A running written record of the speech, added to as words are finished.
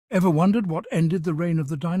Ever wondered what ended the reign of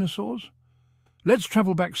the dinosaurs? Let's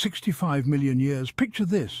travel back 65 million years. Picture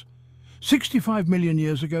this. 65 million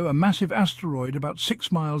years ago, a massive asteroid about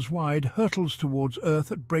 6 miles wide hurtles towards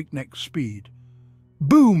Earth at breakneck speed.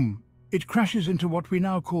 Boom! It crashes into what we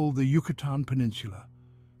now call the Yucatan Peninsula.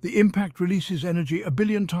 The impact releases energy 1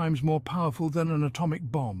 billion times more powerful than an atomic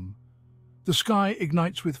bomb. The sky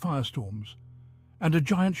ignites with firestorms, and a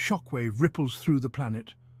giant shockwave ripples through the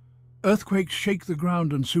planet. Earthquakes shake the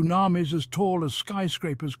ground and tsunamis as tall as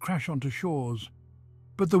skyscrapers crash onto shores.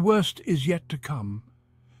 But the worst is yet to come.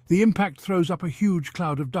 The impact throws up a huge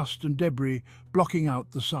cloud of dust and debris, blocking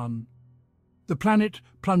out the sun. The planet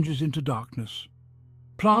plunges into darkness.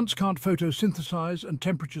 Plants can't photosynthesize and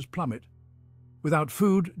temperatures plummet. Without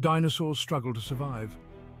food, dinosaurs struggle to survive.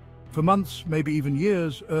 For months, maybe even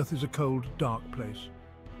years, Earth is a cold, dark place.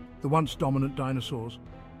 The once dominant dinosaurs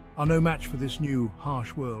are no match for this new,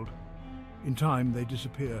 harsh world. In time, they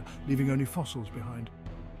disappear, leaving only fossils behind.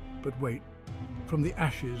 But wait, from the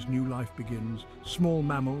ashes, new life begins. Small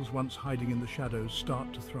mammals, once hiding in the shadows,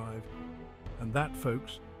 start to thrive. And that,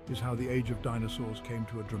 folks, is how the age of dinosaurs came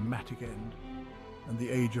to a dramatic end, and the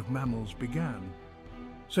age of mammals began.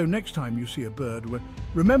 So next time you see a bird,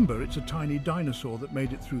 remember it's a tiny dinosaur that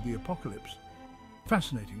made it through the apocalypse.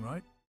 Fascinating, right?